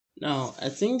Now, I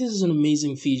think this is an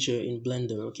amazing feature in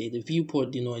Blender, okay, the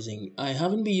viewport denoising. I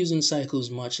haven't been using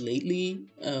cycles much lately.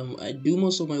 I do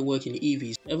most of my work in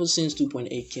Eevee. Ever since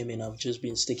 2.8 came in, I've just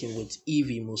been sticking with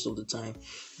Eevee most of the time.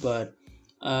 But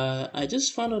I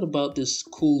just found out about this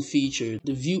cool feature,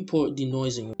 the viewport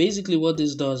denoising. Basically what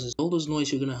this does is all those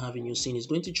noise you're going to have in your scene is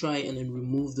going to try and then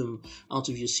remove them out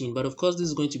of your scene. But of course this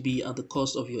is going to be at the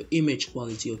cost of your image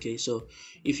quality, okay? So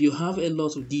if you have a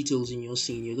lot of details in your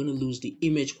scene, you're going to lose the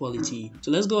image quality. So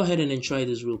let's go ahead and then try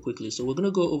this real quickly. So we're going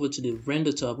to go over to the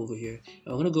render tab over here.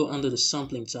 And we're going to go under the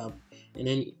sampling tab. And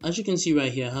then as you can see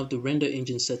right here, I have the render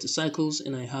engine set to cycles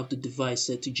and I have the device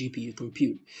set to GPU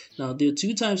compute. Now there are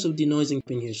two types of denoising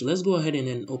in here. So let's go ahead and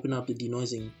then open up the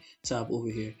denoising tab over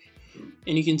here.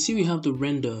 And you can see we have the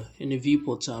render and the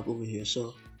viewport tab over here.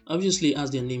 So obviously,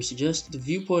 as their name suggests, the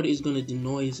viewport is going to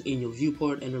denoise in your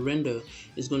viewport and the render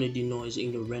is going to denoise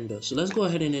in the render. So let's go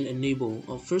ahead and then enable.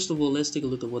 First of all, let's take a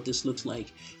look at what this looks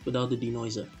like without the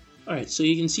denoiser. Alright, so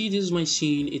you can see this is my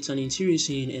scene. It's an interior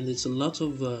scene and it's a lot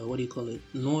of,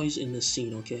 noise in the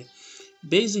scene, okay?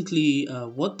 Basically,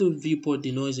 what the viewport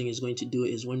denoising is going to do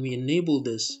is when we enable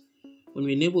this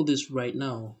right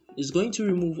now, it's going to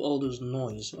remove all those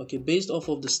noise, okay, based off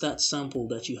of the stat sample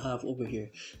that you have over here.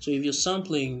 So if you're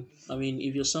sampling,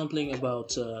 if you're sampling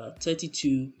about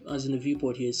 32, as in the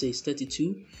viewport here, it says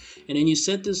 32, and then you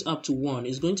set this up to 1,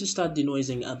 it's going to start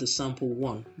denoising at the sample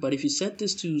 1. But if you set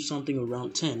this to something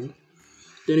around 10,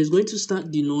 then it's going to start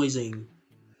denoising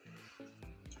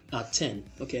at 10,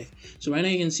 okay? So right now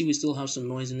you can see we still have some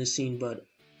noise in the scene, but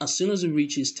as soon as it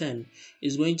reaches 10,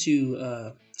 it's going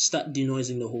to start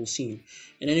denoising the whole scene.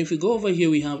 And then if we go over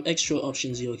here, we have extra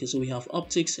options here, okay? So we have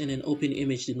optics and then open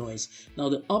image denoise. Now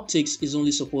the optics is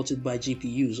only supported by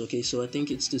GPUs, okay? So I think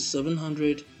it's the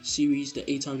 700 series, the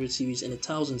 800 series, and the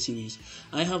 1000 series.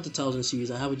 I have the 1000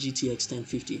 series, I have a GTX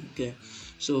 1050, okay?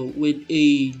 So with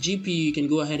a GPU, you can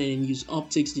go ahead and use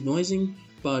optics denoising,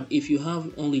 but if you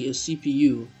have only a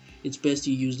CPU, it's best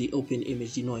to use the open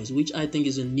image denoise, which I think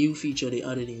is a new feature they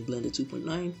added in Blender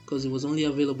 2.9 because it was only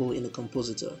available in the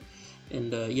compositor.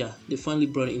 And yeah, they finally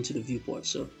brought it into the viewport,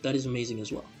 so that is amazing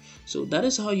as well. So that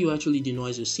is how you actually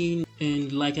denoise your scene.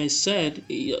 And like I said,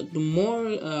 the more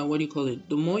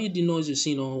the more you denoise your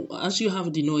scene, or as you have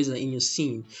a denoiser in your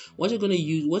scene, what you're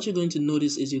going to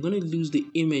notice is you're going to lose the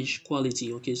image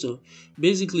quality. Okay, so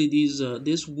basically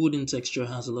this wooden texture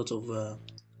has a lot of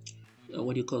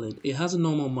it has a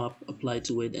normal map applied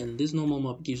to it, and this normal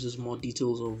map gives us more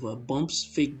details of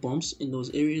fake bumps in those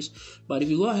areas. But if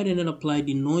you go ahead and then apply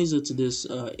denoiser to this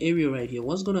area right here,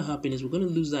 what's going to happen is we're going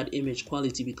to lose that image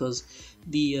quality because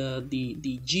the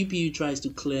GPU tries to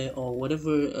clear, or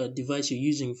whatever device you're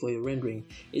using for your rendering,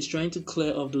 it's trying to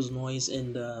clear off those noise,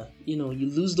 and you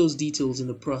lose those details in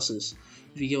the process.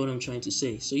 If you get what I'm trying to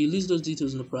say. So you lose those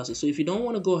details in the process. So if you don't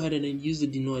want to go ahead and then use the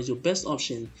denoise, your best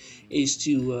option is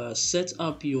to set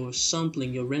up your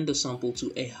sampling, your render sample,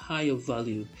 to a higher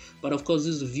value. But of course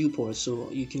this is a viewport,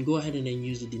 so you can go ahead and then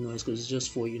use the denoise because it's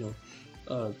just for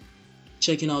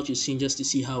checking out your scene, just to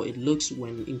see how it looks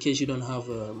when, in case you don't have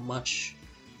much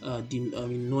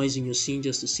noise in your scene,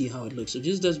 just to see how it looks. So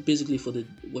that's basically for the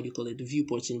the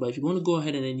viewport scene. But if you want to go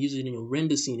ahead and then use it in your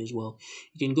render scene as well,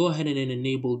 you can go ahead and then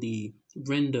enable the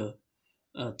render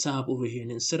tab over here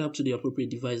and then set up to the appropriate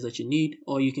device that you need,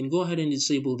 or you can go ahead and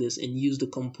disable this and use the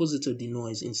compositor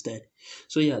denoise instead.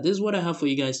 So yeah, this is what I have for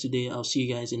you guys today. I'll see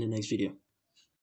you guys in the next video.